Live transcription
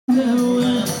know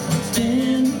it's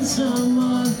been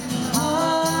someone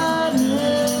harder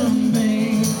than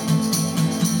me.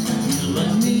 You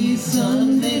and me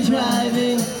Sunday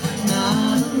driving,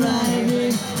 not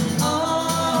arriving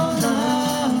on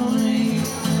our way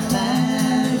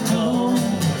back home.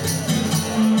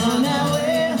 We're on our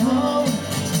way home.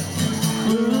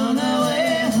 We're on our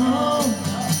way home.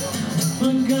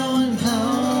 We're going home.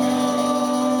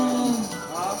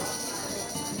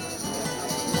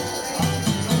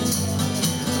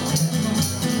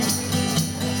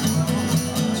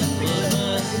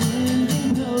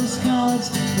 Postcards,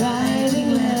 writing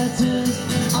letters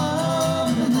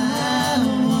on my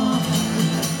wall.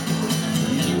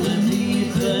 You and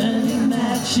me burning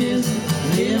matches,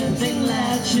 lifting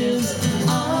latches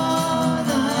on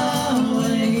our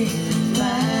way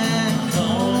back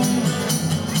home.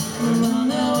 We're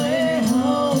on our way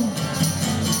home.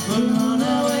 We're on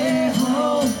our way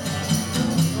home.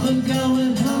 We're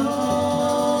going home.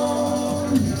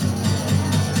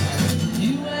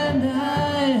 You and I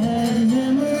had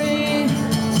memories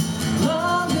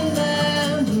longer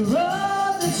than the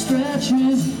road that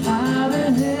stretches out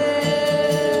ahead.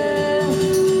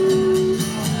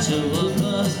 Two of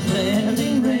us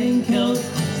wearing raincoats,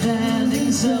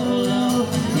 standing solo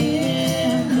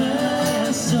in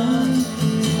the sun.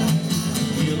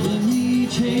 You and me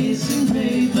chasing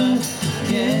paper,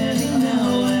 getting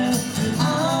nowhere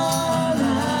on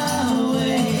our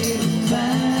way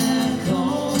back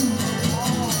home.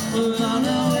 We're on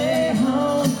our way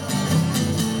home.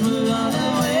 We're on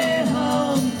our way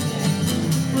home.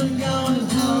 We're going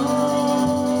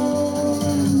home.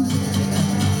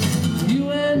 You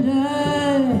and I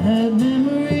had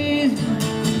memories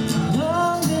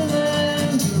longer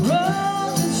than the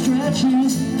road that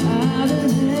stretches out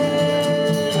ahead.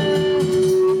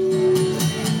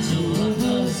 Two of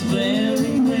us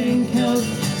wearing raincoats,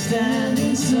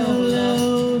 standing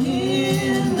solo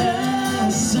in the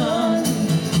sun.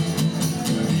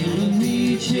 You and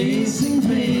me chasing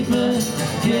paper,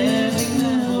 getting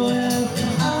nowhere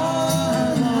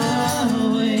on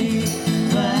our way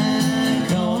back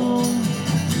home.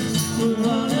 We're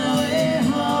on our way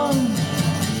home.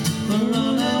 We're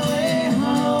on our way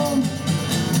home.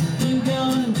 We're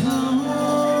going home.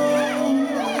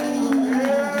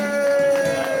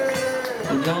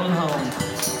 We're going home.